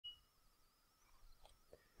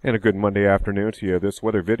And a good Monday afternoon to you. This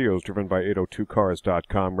weather video is driven by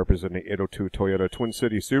 802cars.com, representing 802 Toyota, Twin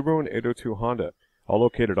City Subaru, and 802 Honda, all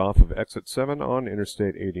located off of Exit 7 on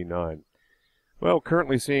Interstate 89. Well,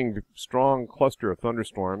 currently seeing strong cluster of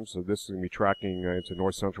thunderstorms. So this is going to be tracking into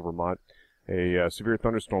north-central Vermont. A severe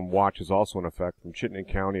thunderstorm watch is also in effect from Chittenden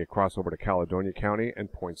County across over to Caledonia County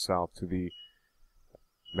and points south to the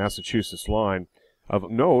Massachusetts line. Of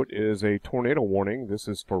note is a tornado warning. This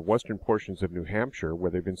is for western portions of New Hampshire, where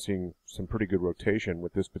they've been seeing some pretty good rotation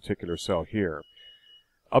with this particular cell here.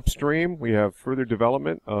 Upstream, we have further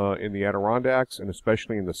development in the Adirondacks, and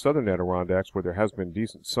especially in the southern Adirondacks, where there has been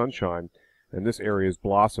decent sunshine, and this area is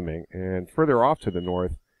blossoming. And further off to the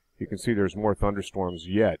north, you can see there's more thunderstorms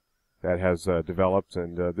yet that has developed,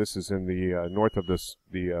 and this is in the north of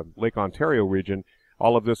the Lake Ontario region.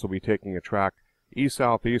 All of this will be taking a track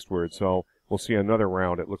east-southeastward, so we'll see another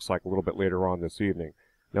round, it looks like, a little bit later on this evening.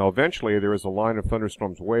 Now, eventually, there is a line of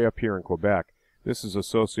thunderstorms way up here in Quebec. This is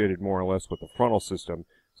associated more or less with the frontal system,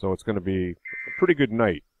 so it's going to be a pretty good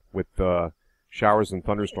night with showers and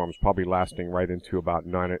thunderstorms probably lasting right into about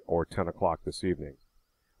 9 or 10 o'clock this evening.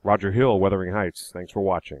 Roger Hill, Wuthering Heights. Thanks for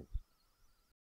watching.